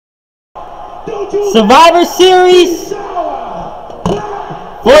Survivor Series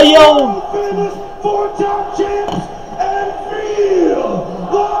for your famous four-time champs and feel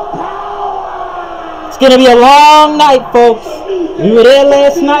the power. It's gonna be a long night, folks. We were there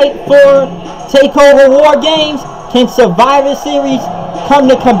last night for TakeOver War Games. Can Survivor Series come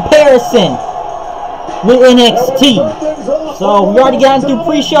to comparison with NXT? So we already got through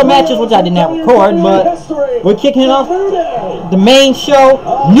pre-show matches, which I did not record, but we're kicking it off. The main show,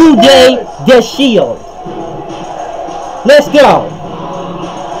 New Day, The Shield. Let's go.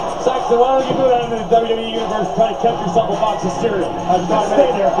 Saxon, why don't you do that in the WWE Universe? Try to catch yourself a box of cereal. I've tried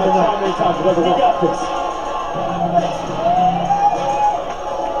stay there for how many times I've ever got this.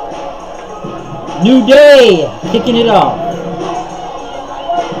 New Day kicking it off.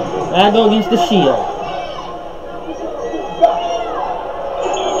 I go against The Shield.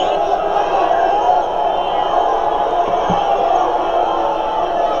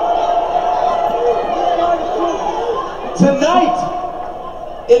 Tonight,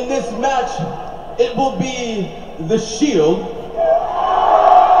 in this match, it will be The Shield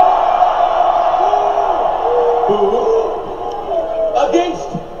against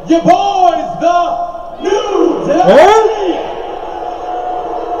your boys, the New Day.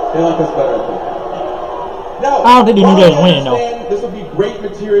 They like us better, I think. Now, I don't think the New Day is winning, though. This will be great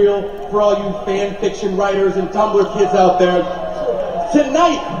material for all you fan fiction writers and Tumblr kids out there.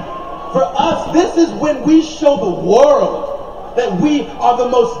 Tonight, for us, this is when we show the world that we are the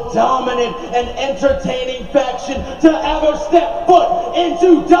most dominant and entertaining faction to ever step foot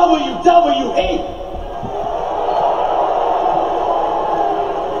into WWE.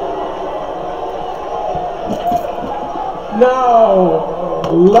 Now,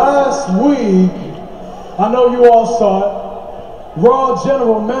 last week, I know you all saw it, Raw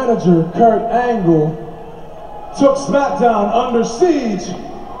General Manager Kurt Angle took SmackDown under siege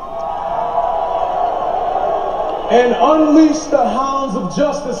and unleashed the hounds of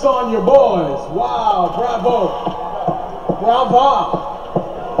justice on your boys. Wow, bravo. Brava.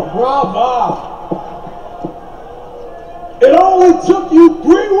 Brava. It only took you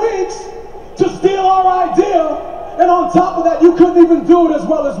 3 weeks to steal our idea, and on top of that, you couldn't even do it as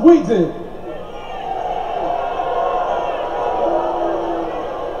well as we did.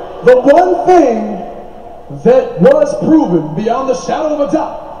 The one thing that was proven beyond the shadow of a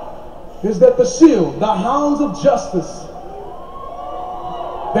doubt is that the Shield, the hounds of justice,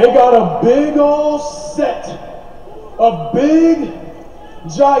 they got a big old set of big,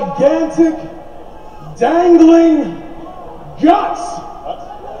 gigantic, dangling guts.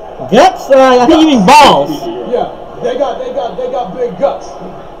 Guts? I think you mean balls. Yeah, they got big guts.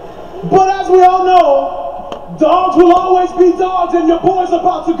 But as we all know, dogs will always be dogs, and your boy's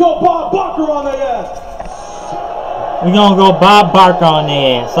about to go Bob Barker on their ass. We're gonna go Bob Barker on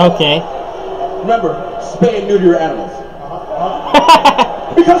their ass. Okay. Remember, spay and neuter your animals.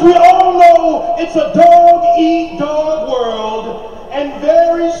 Because we all know it's a dog-eat-dog world, and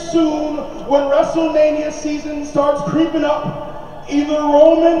very soon, when WrestleMania season starts creeping up, either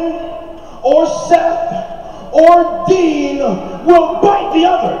Roman or Seth or Dean will bite the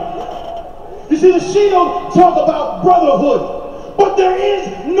other. You see, the Shield talk about brotherhood, but there is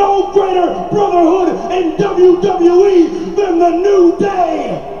no greater brotherhood in WWE than the New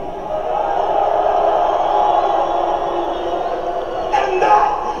Day. And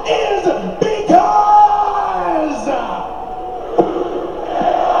that is because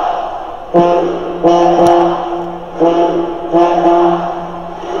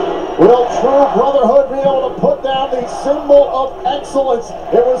will true brotherhood be able to put down the symbol of excellence?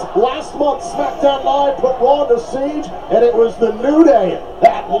 It was last month SmackDown Live put Raw to siege, and it was the New Day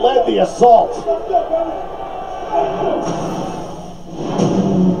that led the assault.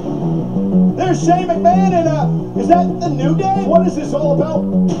 There's Shane McMahon, and is that the New Day? What is this all about?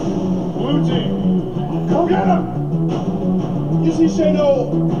 Blue team, come get him! You see,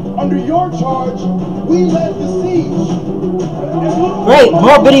 Shano, under your charge, we led the siege. Great,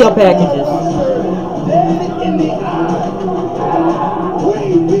 more video packages. Dead in the eye. We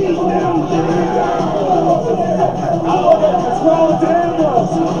beat them down. Oh, look at it's Rollins and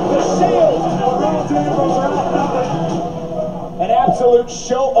Ambrose. The Shield. Rollins and Ambrose are outnumbered. An absolute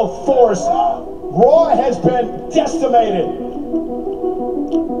show of force. Raw has been decimated.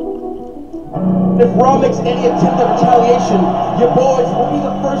 If Raw makes any attempt at retaliation, your boys will be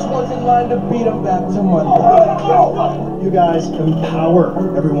the first ones in line to beat them back to Monday. You guys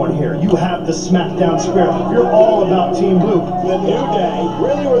empower everyone here. You have the SmackDown spirit. You're all about Team Blue. The New Day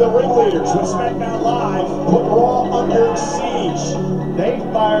really were the ringleaders when SmackDown Live put Raw under siege. They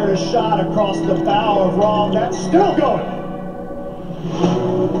fired a shot across the bow of Raw. That's still going.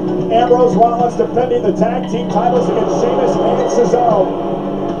 Ambrose, Rollins defending the tag team titles against Sheamus and Cesaro.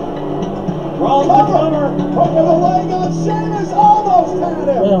 Rollins cover the leg on Sheamus, almost had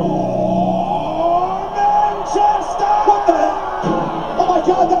him. Yeah. Manchester! What the hell? Oh my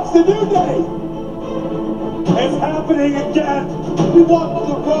God, that's the New Day! It's happening again! We walked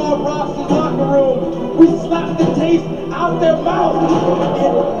to the Raw roster locker room. We slapped the taste out their mouth.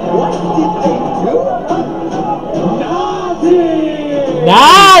 And what did they do? Nothing!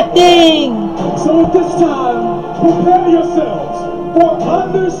 Nothing! So at this time, prepare yourselves for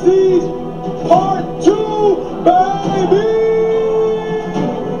Under Siege Part 2, baby!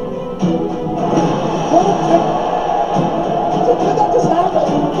 Did that just happen?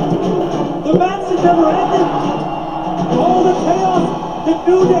 The match has never ended. All the chaos that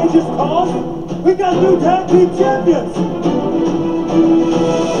New Day just caused. We've got new tag team champions.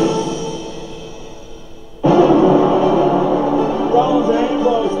 Rollins and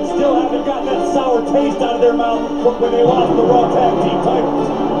Ambrose still haven't gotten that sour taste out of their mouth from when they lost the Raw tag team titles.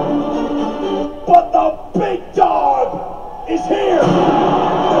 But the big dog is here!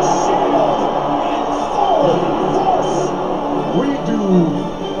 The Shield in full force! We do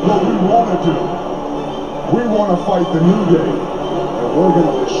what we want to do. We want to fight the New Day, and we're going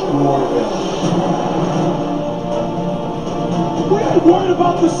to destroy them. We ain't worried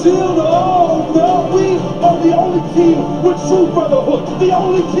about the Shield. Oh no, we are the only team with true brotherhood. The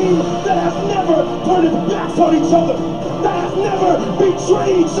only team that has never turned its backs on each other. That has never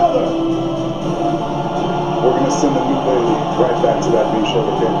betrayed each other. We're going to send the New Day right back to that new show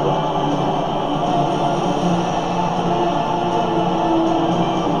that came from.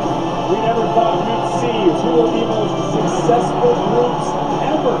 We never thought we'd see two of the most successful groups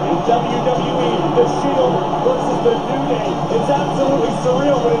ever in WWE. The Shield versus the New Day. It's absolutely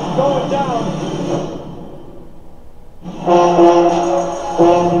surreal, but it's going down.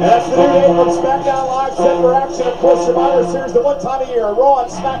 And that's the New Day from SmackDown Live, set for action. Of course, Survivor Series, the one time a year, Raw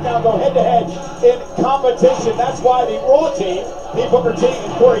and SmackDown go head-to-head in competition. That's why the Raw team, Dean Booker T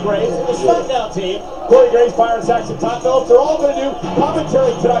and Corey Graves, and the SmackDown team, Corey Graves, Byron Saxton, Tom Phillips, they're all going to do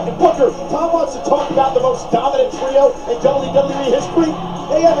commentary tonight. And Booker, Tom wants to talk about the most dominant trio in WWE history.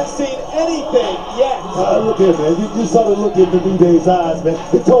 They haven't seen anything yet. Look here, man. You saw the look in the New Day's eyes, man.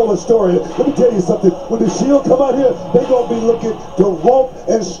 They told a story. Let me tell you something. When the Shield come out here, they gonna be looking to rope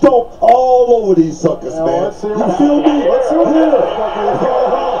and stomp all over these suckers, man. Let's see You what feel me? Let's see what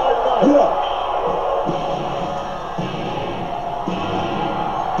Yeah.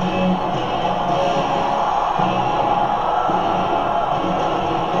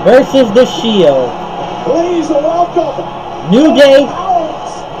 Versus the Shield. Please welcome New Day,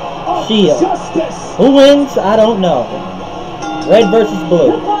 Powers of Shield. Justice. Who wins? I don't know. Red versus The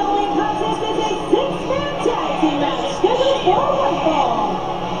blue. following contest is a six-man tag team match scheduled for one fall.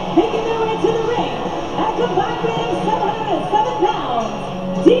 Making their way to the ring at combined weight of 707 pounds,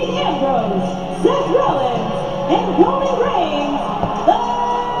 Dean Ambrose, Seth Rollins, and Roman Reigns, the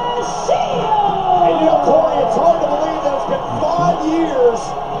Shield. And you know, Corey, it's hard to believe that it's been 5 years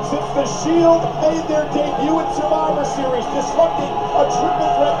since the Shield made their debut in Survivor Series, disrupting a triple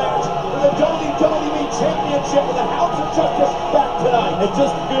threat match for the WWE Championship with the House of Justice back tonight. It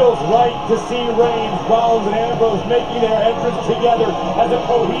just feels right to see Reigns, Rollins, and Ambrose making their entrance together as a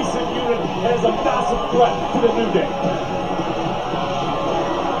cohesive unit and as a massive threat to the New Day.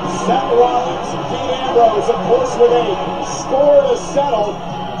 Seth Rollins, Dean Ambrose, of course, with a score to settle.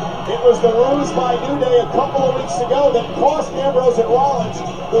 It was the ruse by New Day a couple of weeks ago that cost Ambrose and Rollins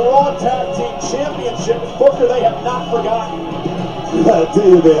the Raw Tag Team Championship. Booker, they have not forgotten. I tell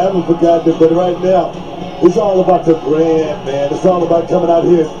you, they haven't forgotten it, but right now, it's all about the brand, man. It's all about coming out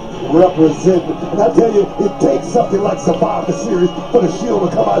here and representing. And I tell you, it takes something like Survivor Series for the Shield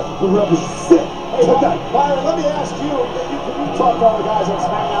to come out and represent tonight. Byron, let me ask you, you talked to all the guys on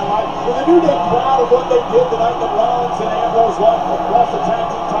SmackDown Live. Were the New Day proud of what they did the night that Rollins and Ambrose lost the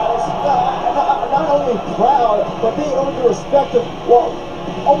tag team titles? Not only proud, but they earned the respect of, well,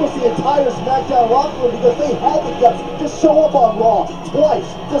 almost the entire SmackDown roster room because they had the guts to show up on Raw twice,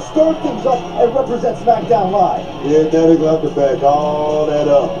 to stir things up and represent SmackDown Live. Yeah, now they're going to have to back all that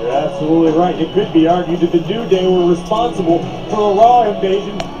up. You're absolutely right. It could be argued that the New Day were responsible for the Raw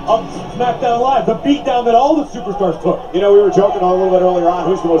invasion of SmackDown Live, the beatdown that all the superstars took. You know, we were joking a little bit earlier on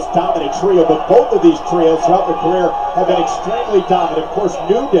who's the most dominant trio, but both of these trios throughout their career have been extremely dominant. Of course,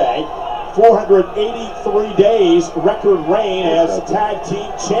 New Day, 483 days record reign as tag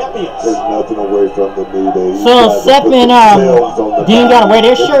team champions. There's nothing away from the New Day. So Seth and Dean gotta wear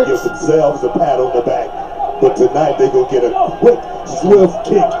their shirts. Give themselves a pat on the back. But tonight they gonna get a quick, swift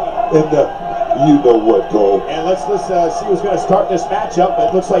kick in the You know what, Cole. And let's see who's going to start this matchup.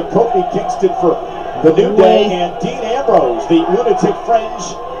 It looks like Kofi Kingston for the New Day and Dean Ambrose, the Lunatic Fringe,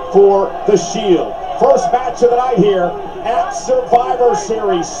 for the Shield. First match of the night here at Survivor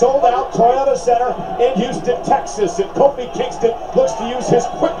Series. Sold out Toyota Center in Houston, Texas. And Kofi Kingston looks to use his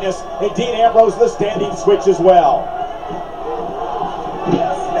quickness, and Dean Ambrose the standing switch as well.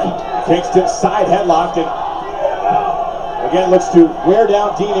 Kingston side headlocked and again looks to wear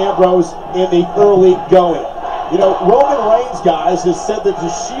down Dean Ambrose in the early going. You know, Roman Reigns, guys, has said that the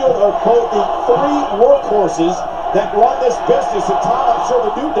Shield are, quote, the 3 workhorses that run this business. And Tom, I'm sure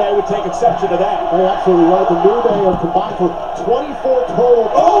the New Day would take exception to that. You're absolutely right. The New Day are combined for 24 total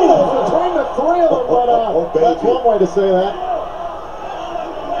titles between the 3 of them. But that's one way to say that.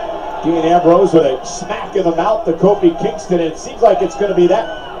 Dean Ambrose with a smack in the mouth to Kofi Kingston. And it seems like it's going to be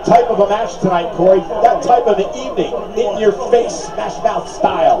that type of a match tonight, Corey. That type of an evening, in your face, smash mouth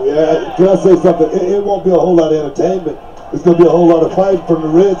style. Yeah, can I say something? It won't be a whole lot of entertainment. It's going to be a whole lot of fighting from the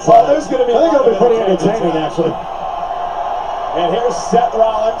red side. There's going to be. I think it'll be pretty entertaining, actually. And here's Seth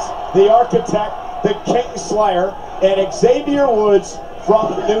Rollins, the Architect, the King Slayer, and Xavier Woods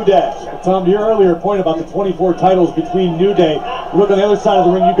from New Day. Tom, to your earlier point about the 24 titles between New Day, look on the other side of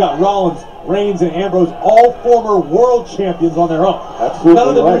the ring, you've got Rollins, Reigns, and Ambrose, all former world champions on their own. Absolutely. None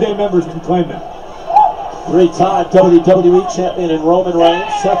of the New Day members can claim that. 3-time WWE champion in Roman Reigns.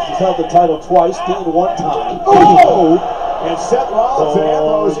 Seth has held the title twice, Dean 1 time. Oh! And Seth Rollins and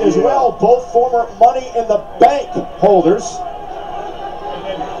Ambrose as well, both former Money in the Bank holders.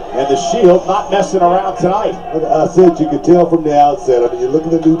 And the Shield not messing around tonight. I said you could tell from the outset. I mean, you look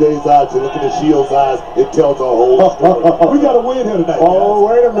at the New Day's eyes, you look at the Shield's eyes, it tells a whole story. We got a win here tonight, Oh,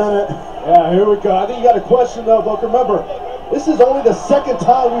 guys. wait a minute. Yeah, here we go. I think you got a question though, Booker. Remember, this is only the 2nd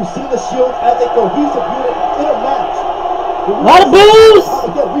time we've seen the Shield as a cohesive unit in a match. A lot of boos!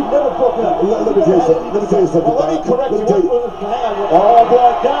 Again, we've never broken up. Let me tell you something. Let me tell you something. Well, let me correct you. Oh, Oh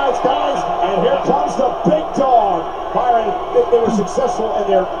boy, guys, and here comes the big dog. Byron, they were successful in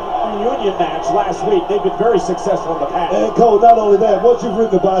their reunion match last week. They've been very successful in the past. And Cole, not only that, once you've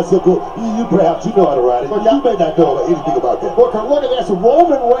ridden the bicycle, you perhaps you know how to ride it. You may not know anything about that. Booker, look at this.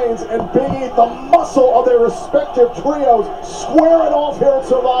 Roman Reigns and Big E, the muscle of their respective trios, squaring off here at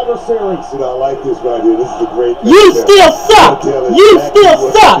Survivor Series. You know, I like this right here. This is a great You match. still suck! You still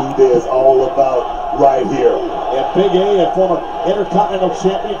suck! What New Day is all about right here. And Big E, a former Intercontinental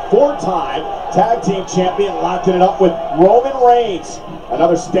Champion, 4-time Tag Team Champion, locking it up with Roman Reigns.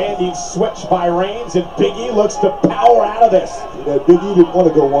 Another standing switch by Reigns, and Big E looks to power out of this. You know, Big E didn't want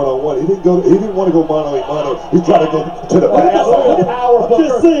to go one-on-one. He didn't want to go mano-a-mano. He tried to go to the back. Power, I'm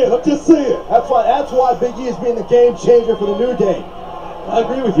just saying. That's why Big E is being the game changer for the New Day. I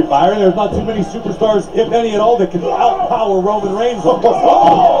agree with you, Byron. There's not too many superstars, if any at all, that can outpower Roman Reigns. Oh, look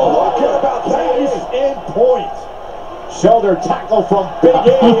about that. In point. Shoulder tackle from Big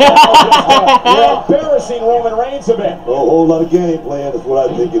E. You're embarrassing Roman Reigns a bit. A whole lot of game plan is what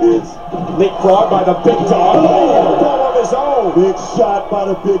I think it is. Leapfrog by the big dog. Elbow of his own. Big shot by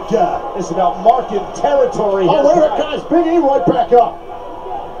the big guy. It's about marking territory here. Oh, wait a minute, guys. Big E right back up.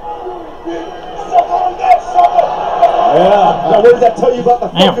 Yeah. Now, what does that tell you about the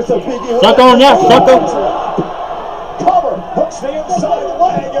focus of Big E? Suck on that, sucker! Cover. Hooks the inside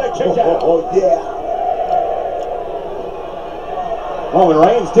leg and a kick out. Oh, yeah. Roman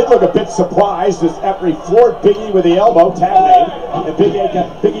Reigns did look a bit surprised as after he floored Big E with the elbow, tag made, and Big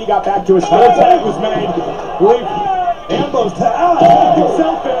E got back to his feet. Tag was made. Believe Ambrose tagged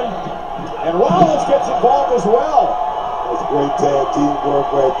himself in. And Rollins gets involved as well. That's great tag team work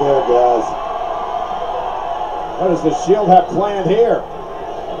right there, guys. What does the Shield have planned here?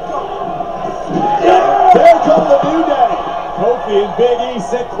 There comes the New Day. Kofi and Big E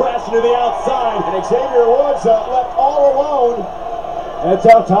sent crashing to the outside. And Xavier Woods left all alone. It's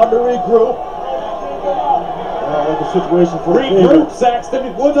our time to regroup. Like a situation for Regroup,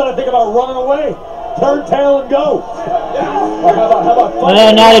 Saxton. Woods ought to think about running away. Turn tail and go. How about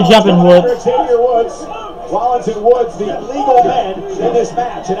Now they're jumping Woods. Xavier Woods. Rollins and Woods, the legal men in this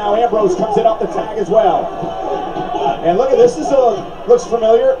match. And now Ambrose comes in up the tag as well. And look at this. This looks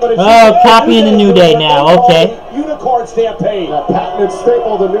familiar, but it's copying the New Day now. Okay. Unicorn Stampede. A patented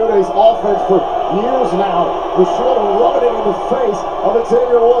staple of the New Day's offense for years now. The Shield are rubbing it in the face of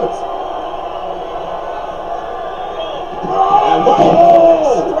Xavier Woods. And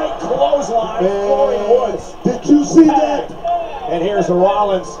straight clothesline, flooring Woods. Did you see that? And here's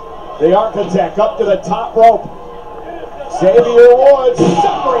Rollins, the Architect, up to the top rope. Xavier Woods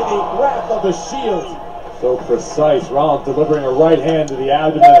severing the wrath of the Shield. So precise. Rollins delivering a right hand to the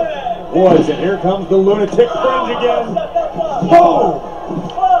abdomen of Woods. And here comes the Lunatic Fringe again. Boom!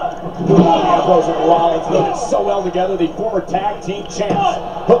 Ambrose and Rollins working so well together, the former tag team champs.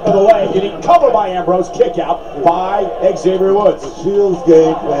 Hook of the leg, getting covered by Ambrose, kick out by Xavier Woods. Shield's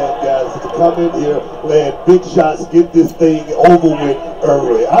game plan, guys, is to come in here, land big shots, get this thing over with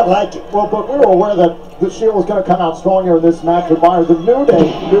early. I like it. Well, but we were aware that the Shield was going to come out strong here in this match with Byron. The New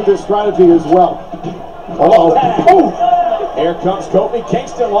Day knew this strategy as well. Here comes Kofi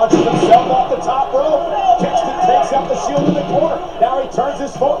Kingston, launches himself off the top rope. Kingston takes out the Shield in the corner. Now he turns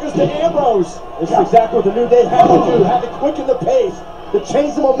his focus to Ambrose. This is exactly what the New Day had to do, had to quicken the pace to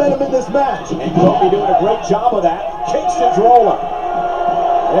change the momentum in this match. And Kofi doing a great job of that. Kingston's rolling.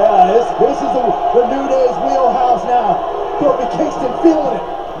 Yeah, this is the New Day's wheelhouse now. Kofi Kingston feeling it.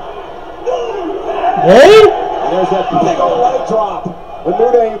 Hey? And there's that big old leg drop. The New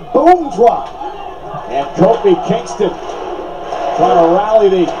Day boom drop. And Kofi Kingston trying to rally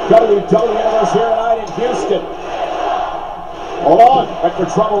the WWE Universe here tonight in Houston. Hold on. Went for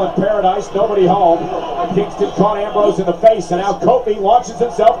trouble in paradise. Nobody home. Kingston caught Ambrose in the face, and now Kofi launches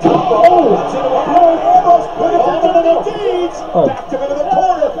himself top rope. Runs into one. Ambrose put it down into the deeds. Backed him into the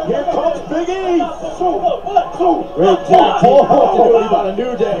corner. Here comes Big E. Great tag team continuity by the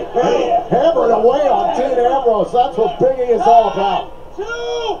New Day. Hammering away on Dean Ambrose. That's what Big E is all about.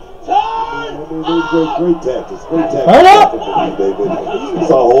 Great tactics. Great tactics. It's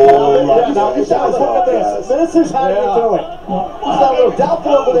a whole lot. Now, look at this. This is how you do it. You sound a little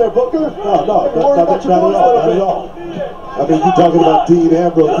doubtful over there, Booker. No, Worried about your voice a little not bit. at all. I mean, you're talking about Dean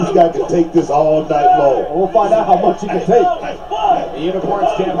Ambrose. This guy can take this all night long. We'll find out how much he can take. The Unicorn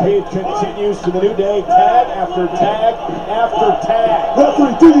Stampede continues to the New Day. Tag after tag after tag.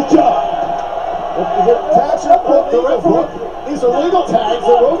 Referee, do your job. Tags up with the referee. These are legal tags.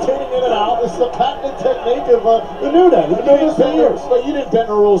 They're rotating in and out. This is the patented technique of the New Day. They've been doing this for years. But you didn't bend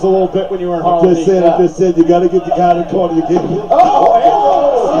the rules a little bit when you were in I Harlem. just said, you got to get the guy in the corner. You get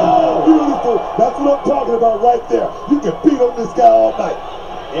Oh, beautiful. That's what I'm talking about right there. You can beat on this guy all night.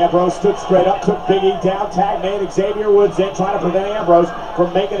 Ambrose stood straight up, took Big E down, tag made Xavier Woods in, trying to prevent Ambrose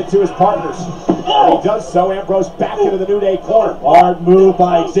from making it to his partners. When he does so, Ambrose back into the New Day corner. Hard move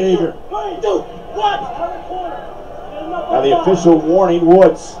by Xavier. Now the official warning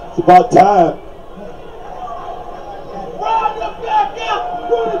Woods. It's about time.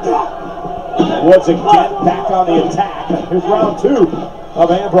 Woods again back on the attack. Here's round 2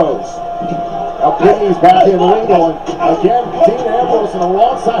 of Ambrose. Now Big E's back in the ring going. Again, Dean Ambrose on the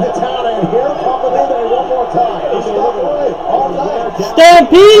wrong side of town, and here come the New Day one more time. He's stop away all night.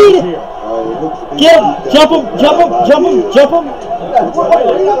 Stampede! Get him! Jump him! Jump him! Jump him! Jump him!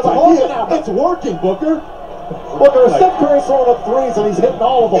 It's working, Booker. Booker, Steph Curry's throwing up threes, and he's hitting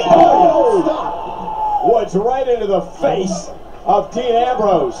all of them. Oh, stop. Woods right into the face of Dean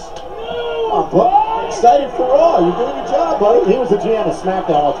Ambrose. Excited for Raw. You're doing your job, buddy. He was the GM of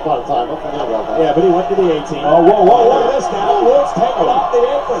SmackDown once upon a time. Don't forget about that. Yeah, but he went to the 18. Oh, whoa, look at this now. Woods taking off the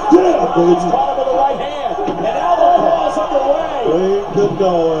apron. Yeah, baby. He's caught him with the right hand. And now the brawl's underway. Bring the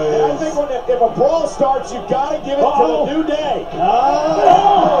noise. And I think if a brawl starts, you've got to give it to the New Day.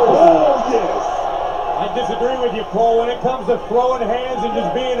 Oh, yes. I disagree with you, Cole. When it comes to throwing hands and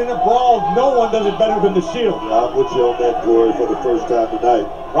just being in a brawl, no one does it better than the Shield. I'm with you on that, Corey, for the first time tonight.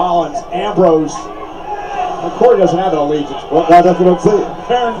 Rollins, Ambrose. Well, Corey doesn't have an allegiance, Well, that's what I'm saying.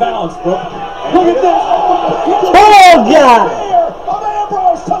 Fair and balanced, bro. Look at this! Oh, God! Of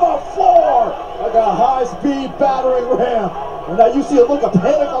Ambrose to the floor! Like a high-speed battering ram. And now you see a look of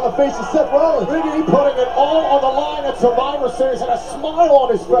panic on the face of Seth Rollins. Big E putting it all on the line at Survivor Series and a smile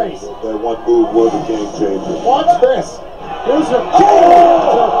on his face. That one move was a game changer. Watch this. Here's your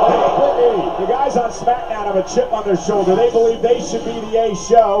The guys on SmackDown have a chip on their shoulder. They believe they should be the A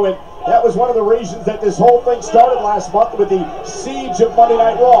show, and that was one of the reasons that this whole thing started last month with the siege of Monday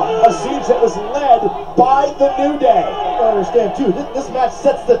Night Raw. A siege that was led by the New Day. I understand too. This match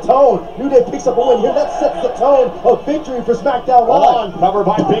sets the tone. New Day picks up a win here. That sets the tone of victory for SmackDown Live. Cover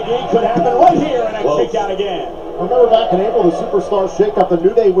by Big E could happen right here, and a kick out again. Remember back in April, the Superstar Shakeup, the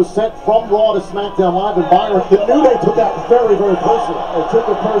New Day was sent from Raw to SmackDown Live, and Byron, the New Day took that very, very personally. They took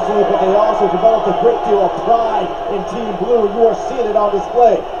it personally, but they also developed a great deal of pride in Team Blue, and you are seeing it on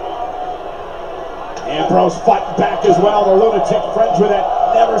display. Ambrose fighting back as well, the lunatic fringe with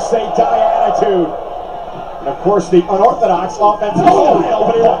that never say die attitude. And of course the unorthodox offensive style,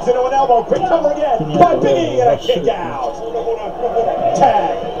 but he runs into an elbow. Quick cover again by Big E and a kick out.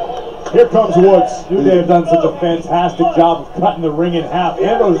 Tag. Here comes Woods. New Day have done such a fantastic job of cutting the ring in half.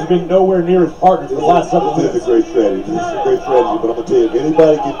 Ambrose has been nowhere near his partner for the last several This is minutes. a great strategy. This is a great strategy, but I'm going to tell you, if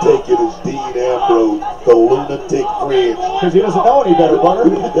anybody can take it, it's Dean Ambrose, the lunatic fringe. Because he doesn't know any better, brother.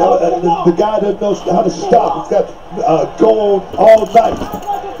 The guy doesn't know how to stop. He's got go on all night.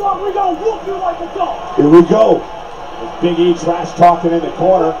 Here we go. Big E trash talking in the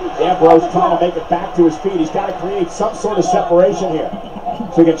corner. Ambrose trying to make it back to his feet. He's got to create some sort of separation here.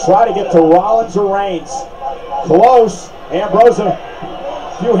 So he can try to get to Rollins or Reigns. Close. Ambrose a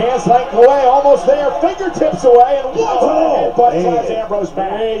few hands length away, almost there. Fingertips away, and Woods drives Ambrose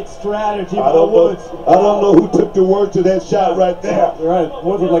back. Great strategy by I don't know. Woods. I don't know who took the word to that shot right there. Right,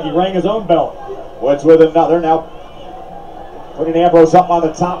 Woods looked like he rang his own bell. Woods with another now. Putting Ambrose up on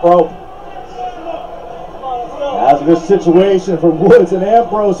the top rope. Hazardous situation for Woods and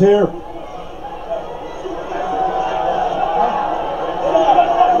Ambrose here.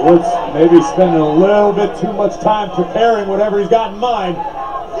 Woods maybe spending a little bit too much time preparing whatever he's got in mind.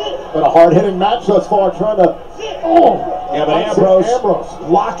 But a hard-hitting match thus far, trying to. Yeah, but Ambrose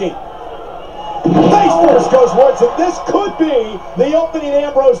blocking. Face first goes Woods, and this could be the opening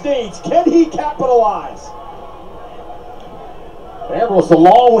Ambrose needs. Can he capitalize? Ambrose a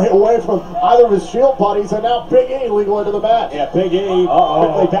long way away from either of his Shield buddies, and now Big E legal into the match. Yeah, Big E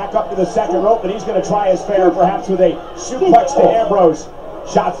quickly back up to the second rope, and he's going to try his fair, perhaps with a suplex to Ambrose.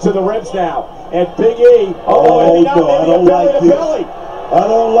 Shots to the ribs now, and Big E. I don't like this. Belly. I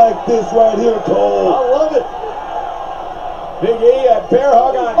don't like this right here, Cole. I love it. Big E, a bear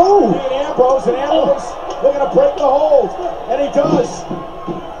hug on Ambrose, and Ambrose looking to break the hold, and he does.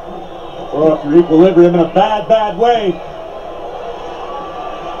 Throw up your equilibrium in a bad, bad way.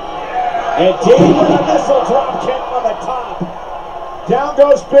 And D with a missile drop kick on the top. Down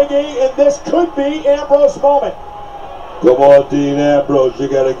goes Big E, and this could be Ambrose's moment. Come on, Dean Ambrose, you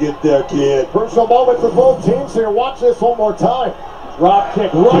gotta get there, kid. Crucial moment for both teams here. Watch this one more time. Drop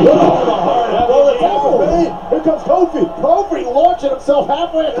kick right into the heart of Big E. Here comes Kofi. Kofi launching himself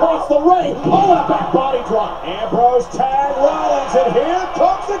halfway across the ring. Oh, a back body drop. Ambrose tag Rollins, and here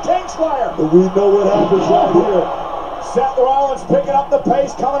comes the Kingslayer. We know what happens right here. Seth Rollins picking up the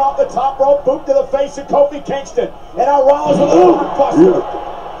pace, coming off the top rope, boot to the face of Kofi Kingston. And now Rollins with a blockbuster.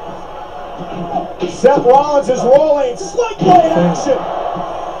 Seth Rollins is rolling. Slick blade action.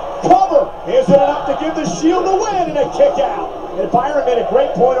 Cover. Is it enough to give the Shield a win and a kick out? And Byron made a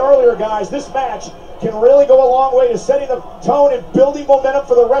great point earlier, guys. This match can really go a long way to setting the tone and building momentum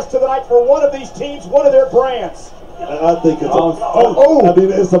for the rest of the night for one of these teams, one of their brands. I think it's I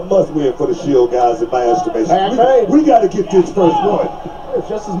mean, it's a must-win for the Shield guys in my estimation. We got to get this first one. It's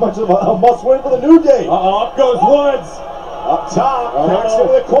just as much of a must-win for the New Day. Up goes Woods. Up top, backs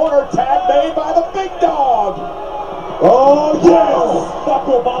into the corner, tag made by the big dog. Oh, yes!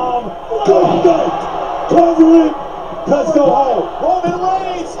 Buckle bomb. Good night. Cover it. Let's go home. Roman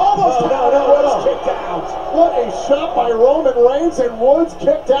Reigns almost Woods kicked out. What a shot by Roman Reigns, and Woods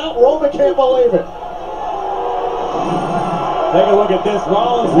kicked out. Roman can't believe it. Take a look at this.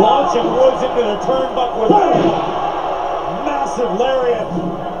 Rollins launching Woods into the turnbuckle with a massive lariat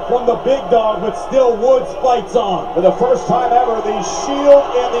from the big dog, but still Woods fights on. For the first time ever, the Shield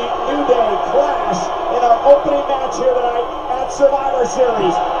and the New Day clash in our opening match here tonight at Survivor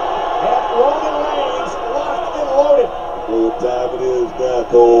Series. And Roman Reigns locked and loaded. What time it is now,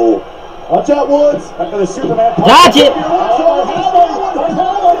 Cole? Watch out, Woods. Back to the Superman. Dodge it. Almost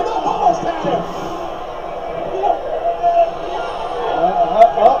had him.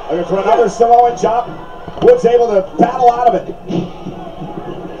 Looking for another Samoan chop. Woods able to battle out of it.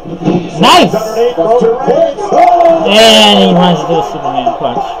 Nice. Underneath, Roman Reigns. And he runs to the Superman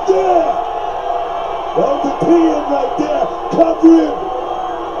punch. That was the pin right there. Cover him.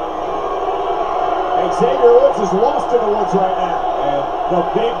 Xavier Woods is lost in the woods right now. And the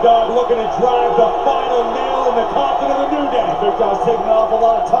big dog looking to drive the final nail in the coffin of the New Day. Big Dog's taking off a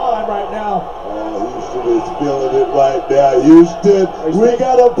lot of time right now. Houston is feeling it right now. Houston, we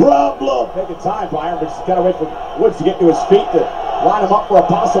got a problem. Taking time, Byron, but just got to wait for Woods to get to his feet to line him up for a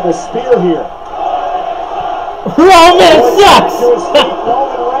possible spear here. Roman sucks. To his feet,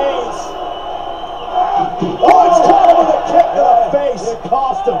 Roman Reigns. Oh, it's caught him with a kick to the face. It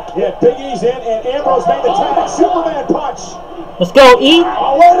cost him. Yeah, Big E's in, and Ambrose made the tag. Superman punch. Let's go, E.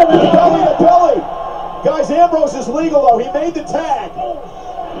 Oh, wait a minute, belly to belly. Guys, Ambrose is legal, though. He made the tag.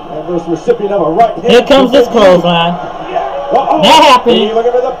 Ambrose recipient of a right hand. Here comes this clothesline. That happened.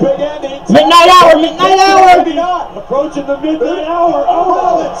 Looking for the big ending. Midnight hour, midnight hour. Maybe not. Approaching the midnight hour.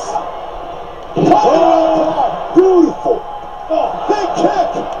 Rollins. Oh, beautiful. Big kick.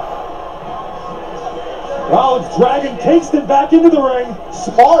 Rollins dragging Kingston back into the ring.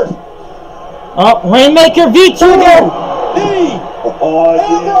 Smart. Oh, Rainmaker V-Trigger. Knee. Oh,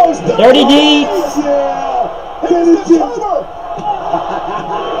 yeah. Ambrose. Dirty deeds. Yeah. Hits the cover.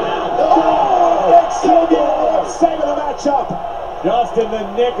 Oh, Xavier Woods saving the matchup. Just in the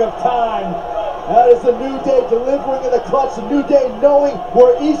nick of time. That is the New Day delivering in the clutch. The New Day knowing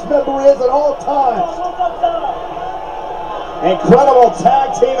where each member is at all times. Incredible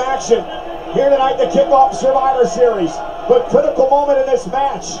tag team action here tonight to kick off Survivor Series. But critical moment in this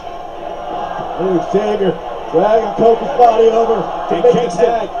match. Xavier dragging Kofi's body over to make the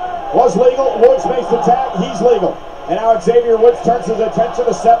tag. Was legal. Woods makes the tag. He's legal. And now Xavier Woods turns his attention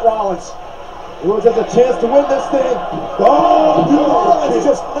to Seth Rollins. Woods has a chance to win this thing. Oh, Rollins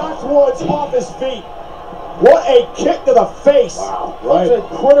just knocked Woods off his feet. What a kick to the face. Wow, such a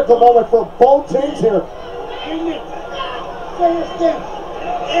critical moment for both teams here. End it.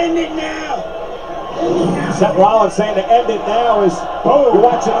 End it now. Seth Rollins saying to end it now is, boom. You're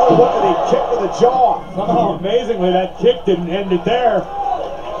watching, oh, look at the kick to the jaw. Somehow, amazingly, that kick didn't end it there.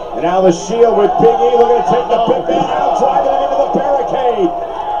 And now the Shield with Big E looking to take the big man out, driving him into the barricade.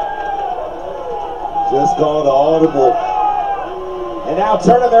 Just called the audible. And now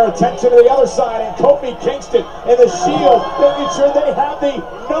turning their attention to the other side, and Kofi Kingston and the Shield making sure they have the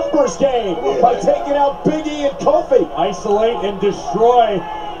numbers game by taking out Big E and Kofi. Isolate and destroy.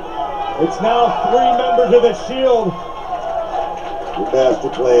 It's now 3 members of the Shield. Master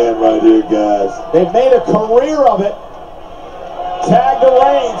plan right here, guys. They've made a career of it. Tag to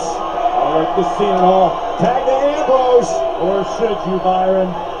Reigns. I like to see it all. Tag to Ambrose. Or should you, Byron?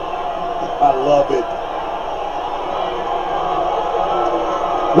 I love it.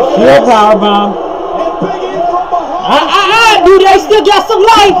 Shield powerbomb. And Big E from behind. Dude, they still got some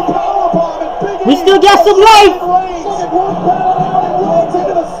life. Powerbomb, and Big E We still got some life. Reigns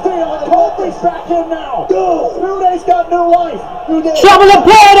into the steel, and Kofi's back in now. New Day's got new life. New Day. Trouble in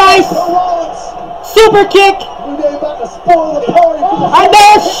paradise. Rollins. Super kick. New Day about to spoil the party.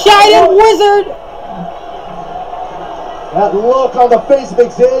 Another shining wizard. That look on the face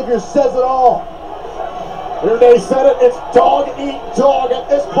of Xavier says it all. New Day said it. It's dog eat dog at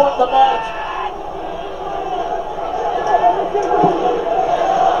this point in the match.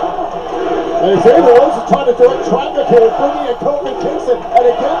 And Xavier Woods is trying to direct traffic here, bringing in Kofi Kingston, and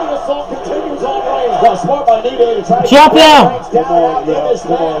again the assault continues on Reigns. Well, smart by New Day to try to Jump get down. Reigns down Come on, out in ref. this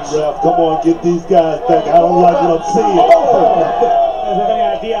Come on, match. ref. Come on, get these guys back. I don't like what I'm seeing. Does have any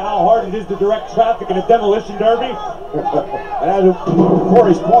idea how hard it is to direct traffic in a demolition derby? And as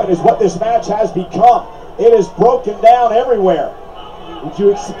Corey's point is what this match has become. It is broken down everywhere. Would you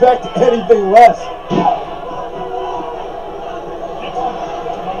expect anything less?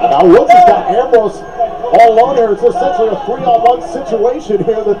 And now Woods has got Ambrose all alone here. It's essentially a 3-on-1 situation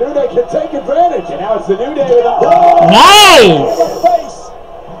here. The New Day can take advantage. And now it's the New Day with a Nice. face.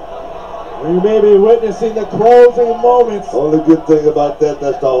 We may be witnessing the closing moments. Only good thing about that's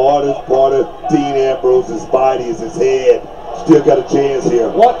the hardest part of Dean Ambrose's body is his head. Still got a chance here.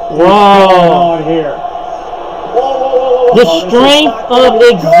 What is going Whoa. on here? The strength of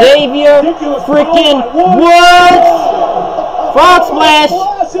Xavier freaking Woods. Frog splash.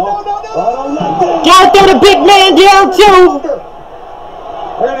 Gotta throw the big man down too.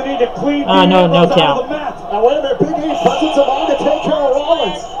 We're going to need to clean No out count. of the mat. Now wait a minute, Big E punches him on to take care of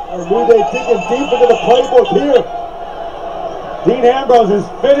Rollins. And New Day digging deep into the playbook here. Dean Ambrose is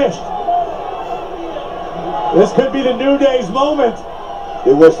finished. This could be the New Day's moment.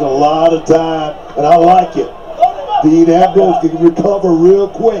 They're wasting a lot of time, and I like it. Dean Ambrose can recover real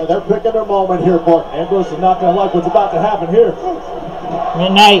quick. They're picking their moment here, Mark. Ambrose is not going to like what's about to happen here.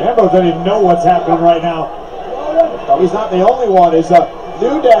 Midnight. Ambrose doesn't even know what's happening right now. He's not the only one. It's a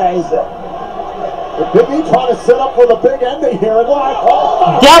New Day. Big E trying to set up for the big ending here. And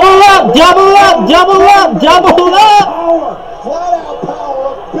Double up, double up, double up, double up. Power. Flat out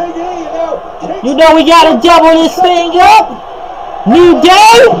power of Big E. And now Kingston. You know we gotta double this thing up. New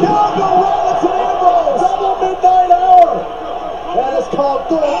Day. Down to Rollins and Ambrose. Double midnight hour. That is called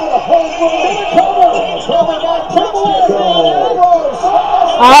through for the home run. Cover. Cover by Kingston. Ambrose.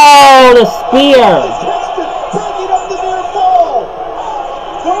 Oh, the spear. Kingston bringing up the near fall.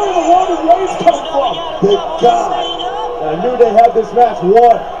 Where in the world did Reigns come from? Big God. And New Day had this match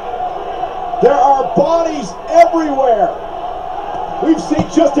won. There are bodies everywhere. We've seen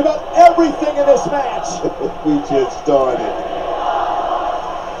just about everything in this match. We just started.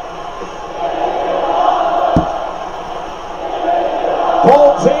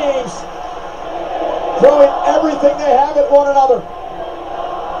 Both teams throwing everything they have at one another.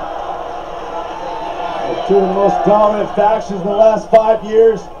 Two of the most dominant factions in the last 5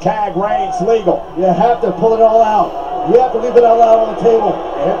 years. Tag Reigns legal. You have to pull it all out. You have to leave it all out on the table.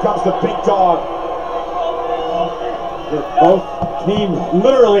 And here comes the big dog. Both teams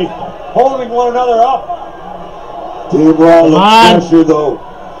literally holding one another up. Team Raw Come on. looks pressure though.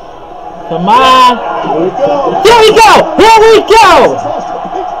 Come on. Here we go. Here we go. Here we go. Lost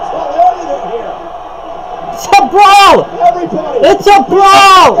complete control of everything here. It's a brawl! Everybody. It's a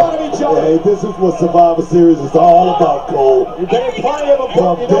brawl! Front of each other. Hey, this is what Survivor Series is all about, Cole. You've been in plenty of them.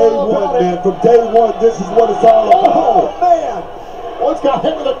 From You day know all one, about it. man. From day one, this is what it's all about. Oh, man. One's got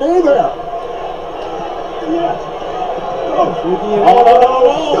hit with a knee there.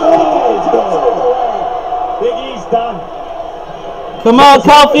 Big E's done. Come on,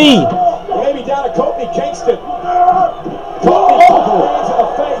 Kofi! Maybe down to Kofi Kingston. Kofi hands in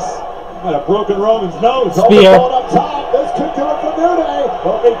the face. Might have broken Roman's nose. Spear. Going up top. This could do it for New Day.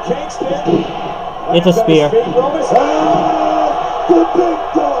 Kofi Kingston. It's a spear. Roman's The big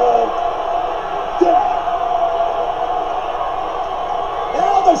dog.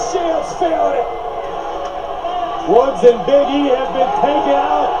 Now the Shield's feeling it. Woods and Big E have been taken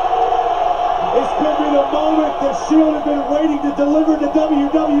out. This could be the moment the Shield have been waiting to deliver to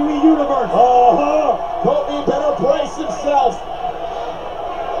WWE Universe. Kofi better brace himself.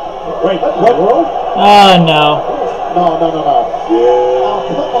 Wait, what? Oh, no. No. Yeah. Oh,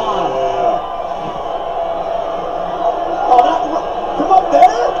 come on. Oh, come up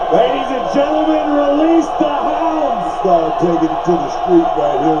there. Ladies and gentlemen, release the hounds. Start taking it to the street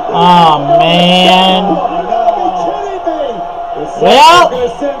right here. baby. Oh, man. You gotta be kidding me. Well,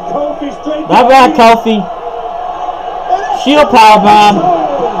 Gonna send Kofi straight to bye-bye, Kofi. Shield powerbomb.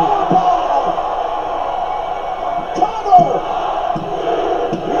 Cover.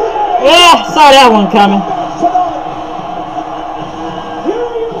 Yeah, saw that one coming. Here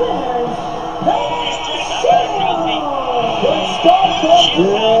are your winners, the Shield.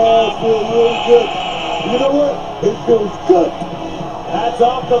 Yeah, it feels really good. You know what? It feels good. That's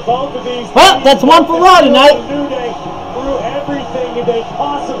off the both of these. Well, that's one for Raw tonight. New Day threw everything they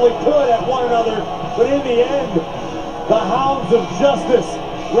possibly could at one another, but in the end, the Hounds of Justice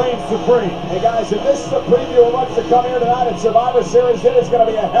reign supreme. Hey guys, if this is a preview of what's to come here tonight at Survivor Series, it is going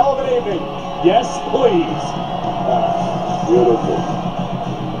to be a hell of an evening. Yes, please. Beautiful.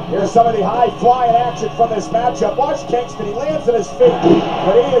 Here's some of the high-flying action from this matchup. Watch Kingston. He lands on his feet,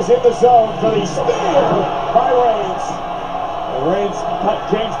 but he is in the zone for the spear by Reigns. Reigns cut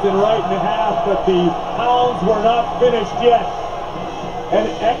Kingston right in half, but the Hounds were not finished yet. An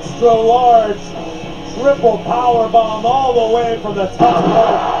extra large triple power bomb all the way from the top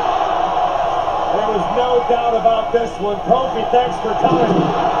rope. There was no doubt about this one. Kofi, thanks for coming.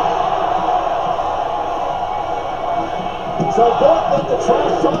 So don't let the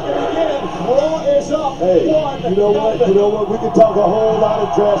trash talking begin. Raw is up. Hey, 1-0. you know what? You know what? We can talk a whole lot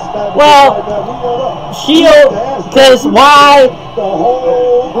of trash tonight. Well, right now. We want up. Shield, because why The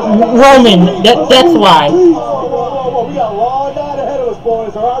whole Roman? That's why. Whoa. We got a long night ahead of us,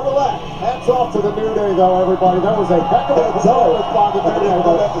 boys. All right, relax. Hats off to the New Day, though, everybody. That was a heck of a performance by the New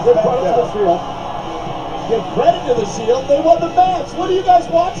Day. Give credit to the Shield. Give credit to the Shield. They won the match. What are you guys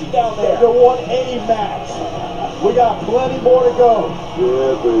watching down there? They won a match. We got plenty more to go.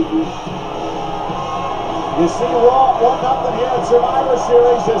 Yeah, baby. You see Raw 1-0 here at Survivor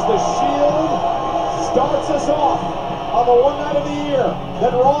Series as the Shield starts us off on the one night of the year.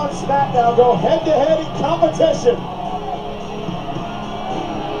 Then Raw and SmackDown go head-to-head in competition.